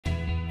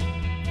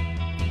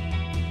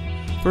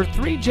For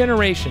 3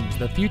 generations,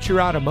 the Future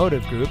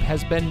Automotive Group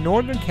has been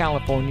Northern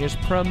California's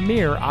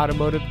premier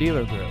automotive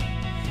dealer group.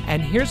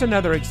 And here's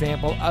another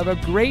example of a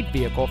great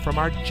vehicle from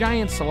our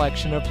giant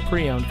selection of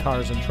pre-owned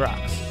cars and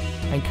trucks.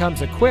 And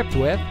comes equipped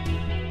with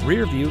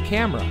rear view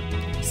camera,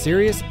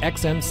 Sirius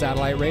XM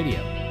satellite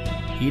radio,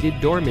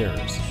 heated door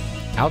mirrors,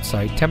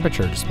 outside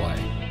temperature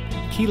display,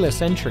 keyless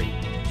entry,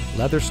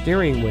 leather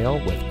steering wheel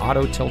with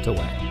auto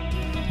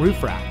tilt-away,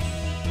 roof rack,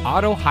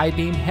 auto high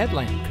beam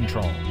headlamp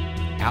control,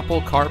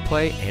 Apple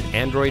CarPlay and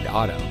Android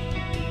Auto,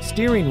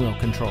 steering wheel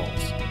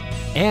controls,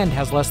 and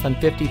has less than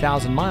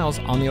 50,000 miles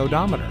on the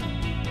odometer.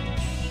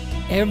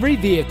 Every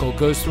vehicle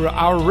goes through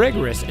our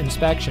rigorous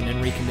inspection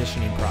and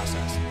reconditioning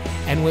process.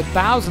 And with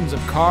thousands of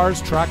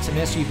cars, trucks, and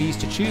SUVs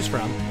to choose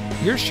from,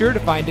 you're sure to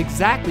find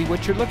exactly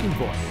what you're looking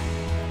for.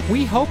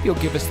 We hope you'll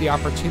give us the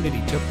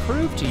opportunity to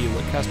prove to you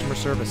what customer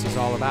service is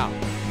all about.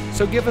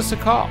 So give us a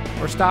call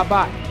or stop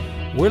by.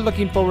 We're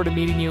looking forward to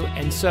meeting you,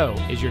 and so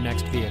is your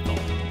next vehicle.